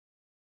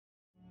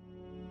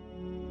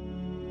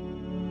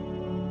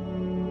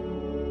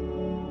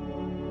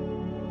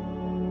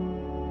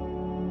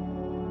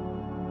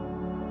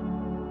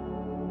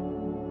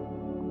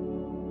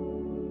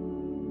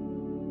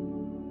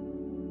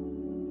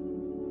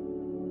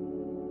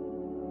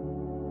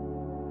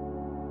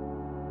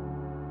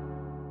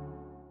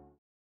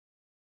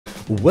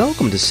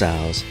Welcome to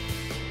Sal's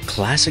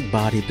Classic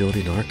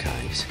Bodybuilding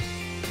Archives.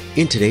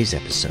 In today's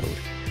episode,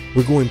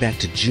 we're going back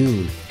to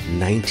June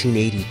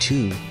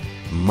 1982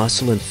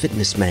 Muscle and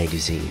Fitness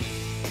magazine.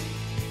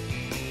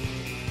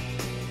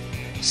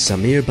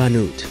 Samir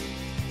Bannout,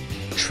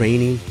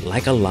 Training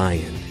Like a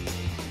Lion.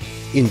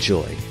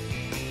 Enjoy.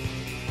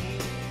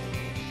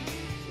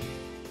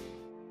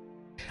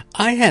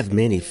 I have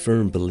many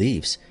firm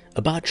beliefs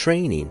about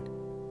training.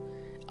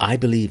 I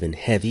believe in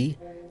heavy,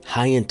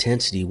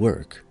 high-intensity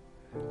work,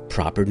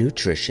 proper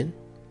nutrition,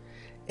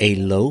 a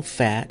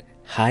low-fat,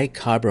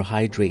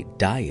 high-carbohydrate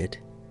diet,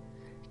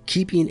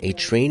 keeping a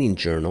training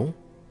journal,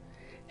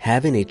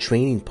 having a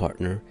training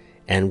partner,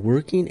 and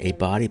working a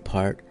body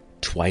part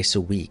twice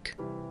a week.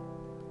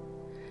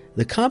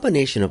 The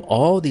combination of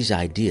all these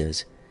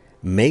ideas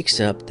makes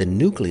up the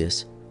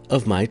nucleus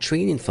of my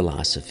training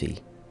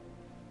philosophy.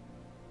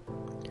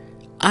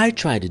 I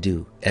try to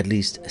do at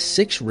least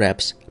 6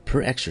 reps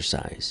per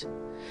exercise,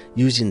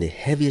 using the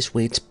heaviest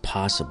weights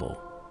possible.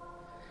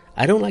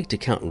 I don't like to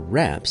count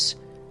reps.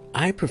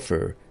 I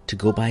prefer to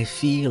go by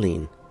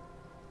feeling.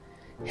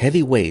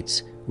 Heavy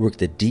weights work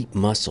the deep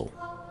muscle,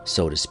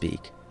 so to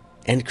speak,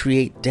 and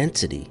create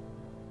density.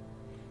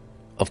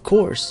 Of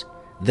course,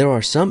 there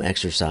are some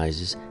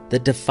exercises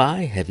that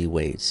defy heavy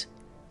weights.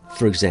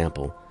 For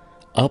example,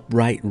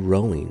 upright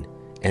rowing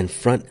and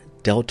front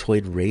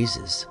deltoid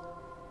raises.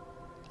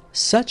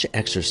 Such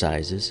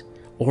exercises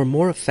are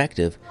more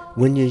effective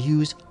when you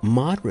use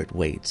moderate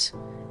weights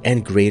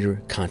and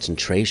greater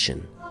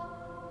concentration.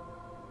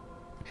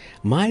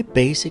 My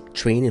basic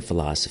training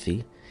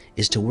philosophy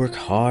is to work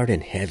hard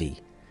and heavy,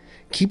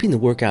 keeping the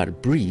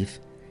workout brief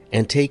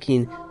and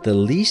taking the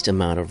least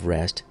amount of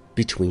rest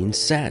between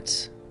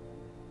sets.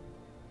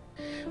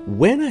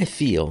 When I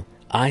feel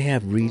I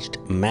have reached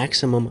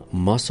maximum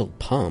muscle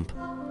pump,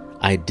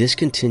 I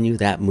discontinue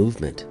that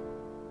movement.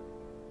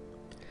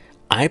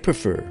 I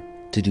prefer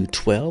to do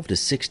 12 to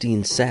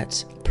 16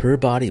 sets per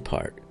body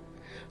part,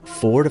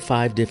 4 to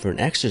 5 different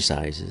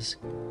exercises,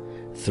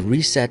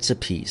 3 sets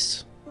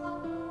apiece.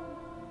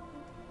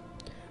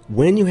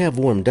 When you have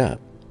warmed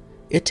up,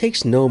 it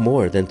takes no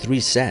more than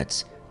 3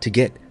 sets to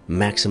get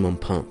maximum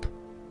pump.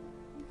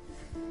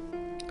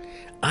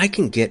 I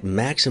can get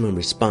maximum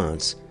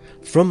response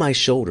from my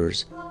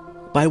shoulders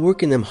by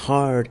working them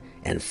hard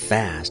and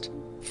fast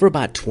for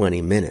about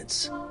 20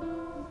 minutes.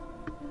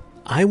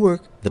 I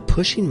work the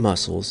pushing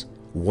muscles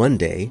one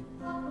day,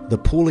 the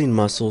pulling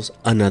muscles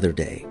another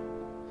day.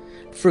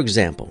 For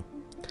example,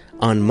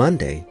 on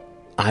Monday,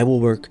 I will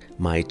work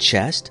my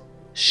chest,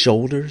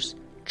 shoulders,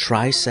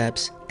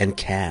 triceps, and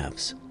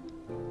calves.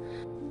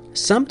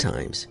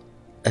 Sometimes,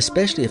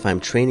 especially if I'm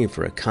training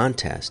for a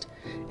contest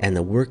and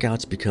the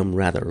workouts become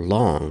rather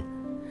long,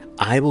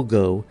 I will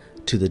go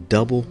to the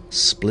double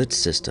split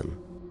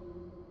system,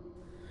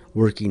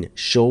 working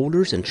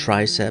shoulders and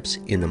triceps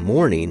in the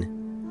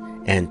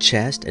morning and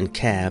chest and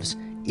calves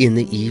in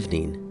the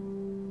evening.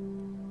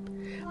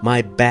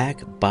 My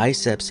back,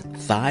 biceps,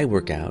 thigh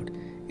workout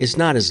is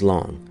not as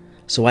long,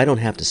 so I don't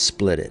have to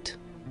split it.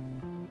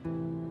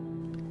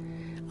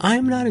 I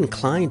am not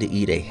inclined to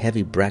eat a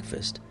heavy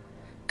breakfast.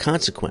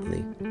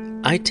 Consequently,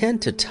 I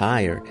tend to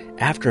tire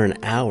after an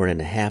hour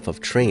and a half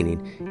of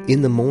training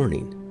in the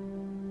morning.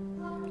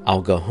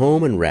 I'll go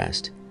home and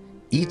rest,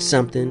 eat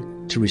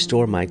something to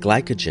restore my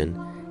glycogen,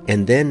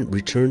 and then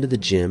return to the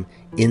gym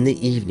in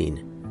the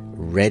evening,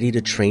 ready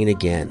to train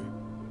again.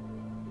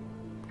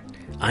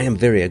 I am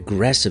very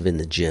aggressive in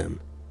the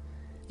gym.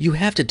 You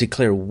have to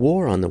declare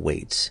war on the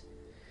weights.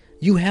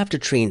 You have to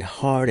train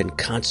hard and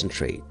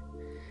concentrate.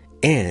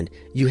 And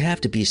you have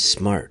to be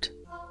smart.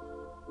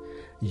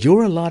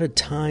 Your allotted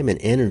time and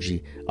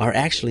energy are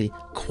actually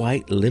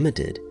quite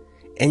limited,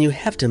 and you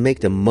have to make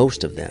the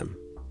most of them.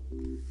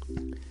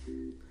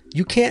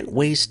 You can't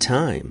waste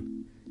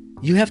time.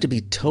 You have to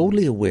be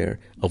totally aware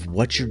of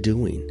what you're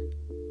doing.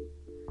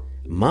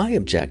 My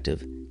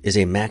objective is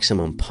a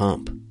maximum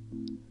pump.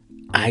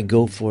 I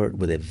go for it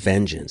with a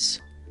vengeance.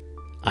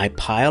 I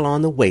pile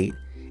on the weight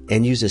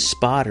and use a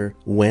spotter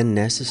when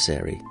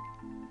necessary.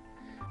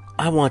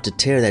 I want to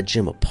tear that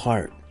gym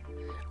apart.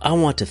 I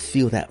want to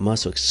feel that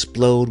muscle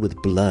explode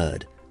with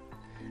blood.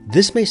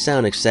 This may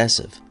sound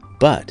excessive,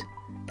 but,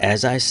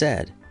 as I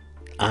said,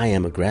 I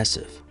am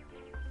aggressive.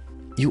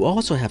 You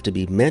also have to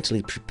be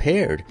mentally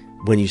prepared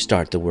when you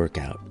start the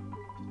workout.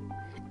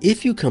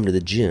 If you come to the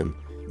gym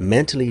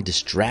mentally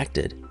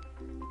distracted,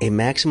 a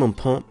maximum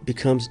pump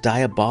becomes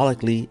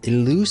diabolically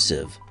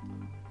elusive.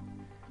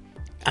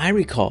 I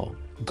recall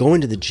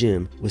going to the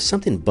gym with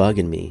something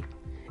bugging me,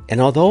 and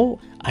although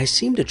I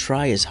seemed to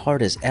try as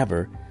hard as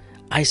ever,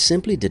 I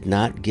simply did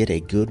not get a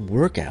good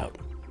workout.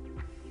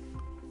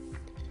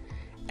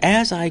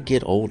 As I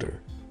get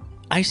older,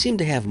 I seem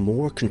to have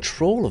more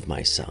control of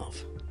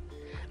myself.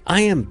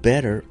 I am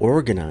better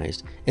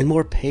organized and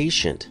more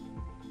patient.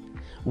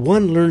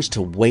 One learns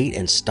to wait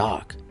and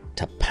stalk,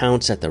 to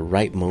pounce at the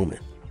right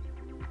moment.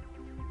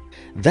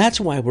 That's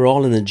why we're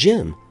all in the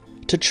gym,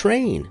 to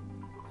train.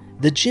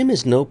 The gym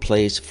is no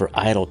place for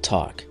idle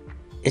talk.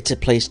 It's a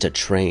place to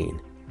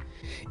train.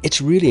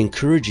 It's really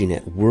encouraging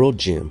at World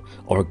Gym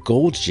or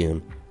Gold's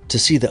Gym to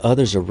see the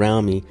others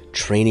around me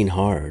training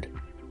hard.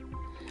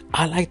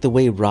 I like the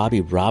way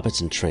Robbie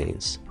Robinson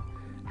trains.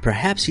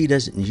 Perhaps he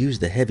doesn't use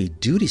the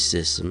heavy-duty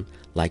system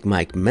like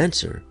Mike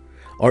Mentzer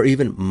or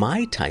even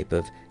my type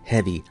of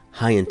heavy,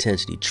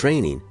 high-intensity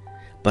training,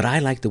 but I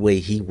like the way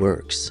he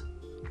works.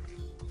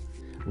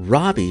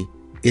 Robbie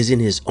is in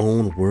his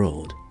own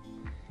world.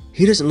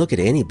 He doesn't look at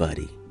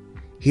anybody.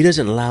 He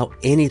doesn't allow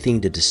anything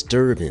to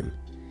disturb him.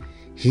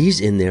 He's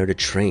in there to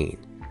train,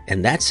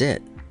 and that's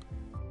it.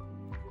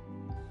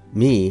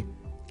 Me,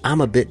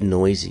 I'm a bit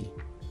noisy,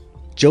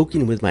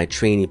 joking with my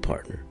training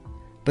partner,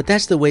 but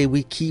that's the way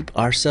we keep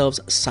ourselves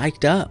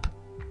psyched up.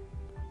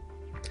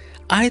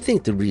 I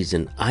think the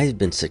reason I've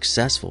been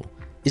successful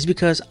is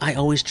because I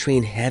always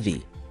train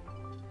heavy.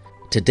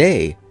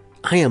 Today,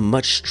 I am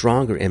much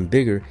stronger and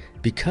bigger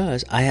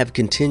because I have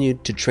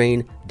continued to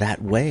train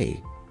that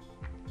way.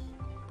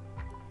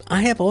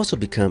 I have also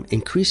become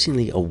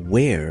increasingly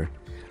aware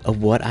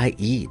of what I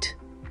eat.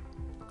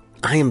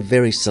 I am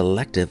very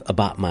selective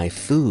about my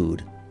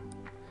food.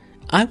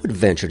 I would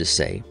venture to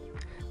say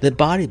that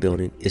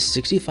bodybuilding is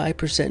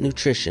 65%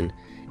 nutrition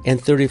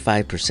and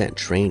 35%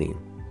 training.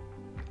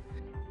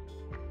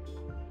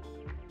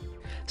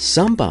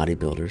 Some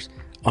bodybuilders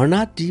are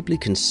not deeply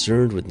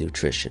concerned with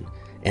nutrition,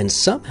 and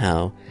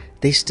somehow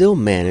they still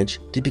manage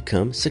to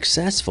become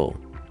successful.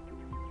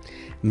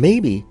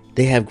 Maybe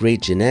they have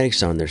great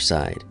genetics on their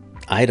side.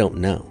 I don't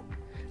know,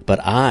 but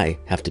I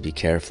have to be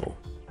careful.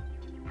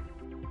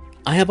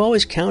 I have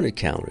always counted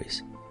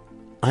calories.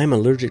 I'm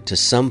allergic to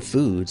some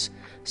foods,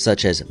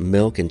 such as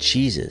milk and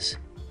cheeses.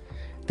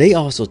 They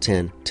also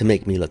tend to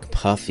make me look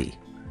puffy.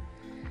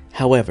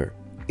 However,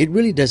 it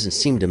really doesn't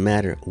seem to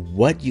matter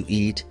what you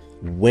eat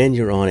when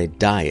you're on a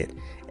diet,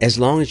 as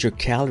long as your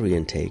calorie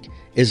intake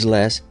is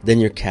less than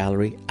your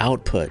calorie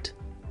output.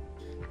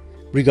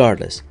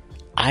 Regardless,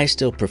 I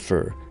still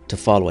prefer to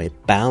follow a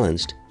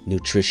balanced,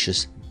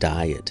 nutritious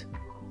diet.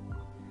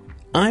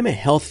 I'm a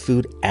health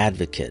food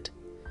advocate.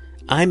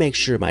 I make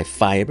sure my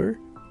fiber,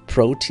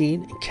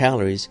 protein, and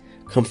calories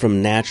come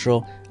from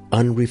natural,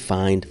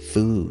 unrefined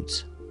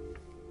foods.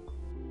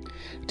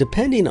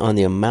 Depending on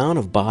the amount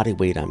of body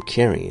weight I'm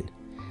carrying,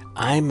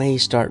 I may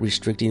start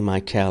restricting my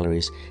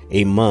calories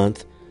a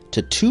month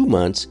to 2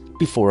 months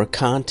before a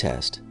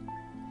contest.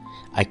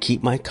 I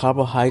keep my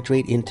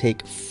carbohydrate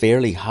intake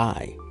fairly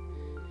high.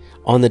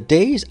 On the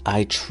days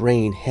I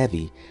train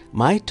heavy,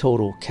 my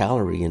total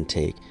calorie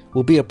intake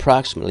will be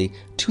approximately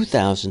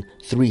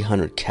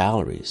 2,300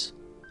 calories.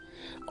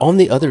 On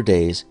the other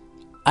days,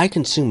 I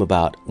consume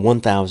about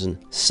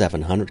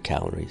 1,700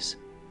 calories.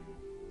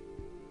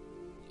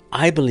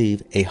 I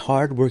believe a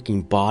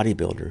hard-working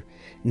bodybuilder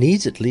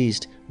needs at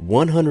least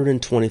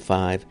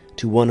 125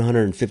 to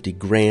 150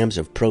 grams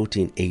of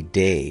protein a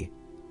day.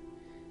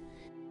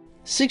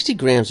 60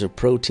 grams of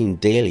protein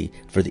daily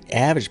for the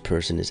average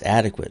person is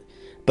adequate,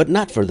 but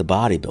not for the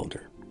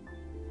bodybuilder.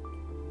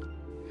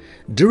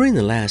 During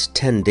the last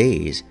 10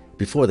 days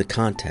before the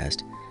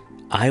contest,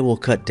 I will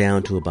cut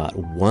down to about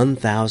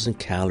 1,000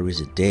 calories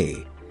a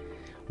day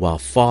while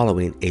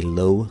following a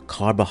low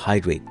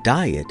carbohydrate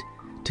diet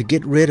to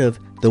get rid of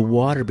the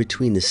water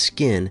between the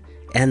skin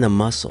and the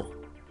muscle.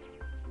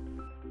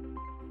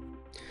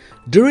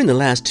 During the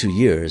last 2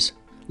 years,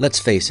 let's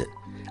face it,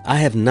 I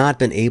have not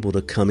been able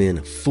to come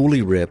in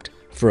fully ripped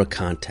for a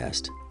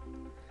contest.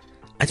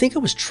 I think I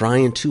was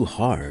trying too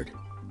hard.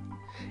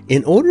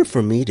 In order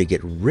for me to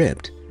get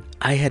ripped,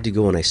 I had to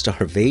go on a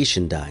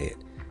starvation diet.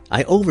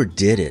 I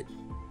overdid it.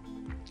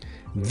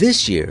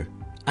 This year,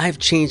 I've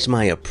changed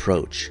my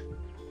approach.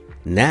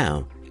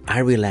 Now, I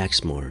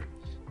relax more,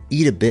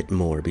 eat a bit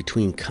more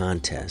between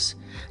contests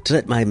to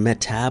let my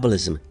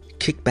metabolism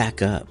kick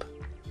back up.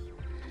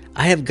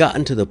 I have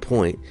gotten to the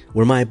point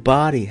where my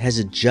body has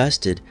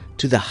adjusted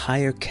to the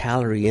higher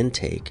calorie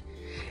intake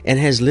and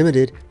has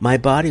limited my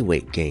body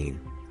weight gain.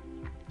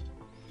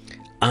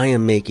 I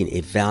am making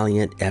a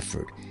valiant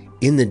effort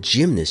in the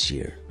gym this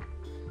year.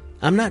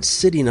 I'm not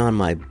sitting on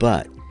my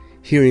butt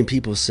hearing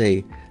people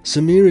say,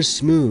 "Samir is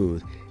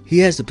smooth. He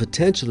has the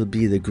potential to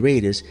be the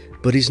greatest,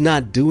 but he's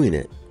not doing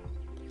it."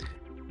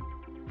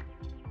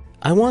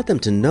 I want them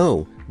to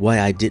know why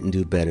I didn't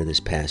do better this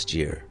past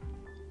year.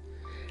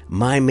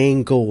 My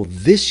main goal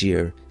this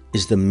year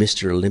is the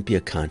Mr.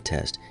 Olympia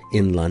contest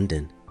in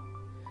London.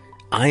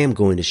 I am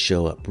going to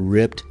show up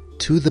ripped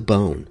to the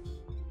bone.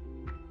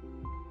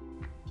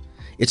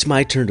 It's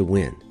my turn to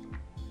win,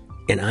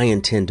 and I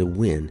intend to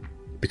win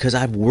because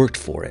I've worked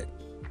for it.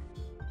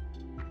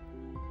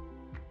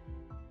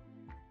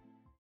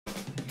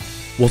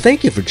 Well,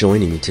 thank you for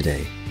joining me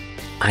today.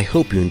 I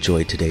hope you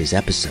enjoyed today's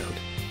episode.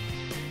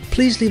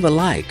 Please leave a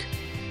like,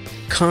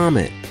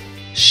 comment,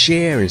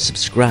 share, and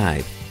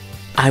subscribe.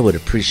 I would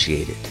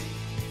appreciate it.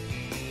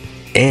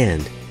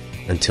 And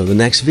until the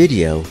next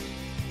video,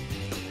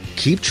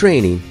 keep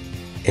training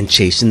and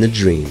chasing the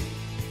dream.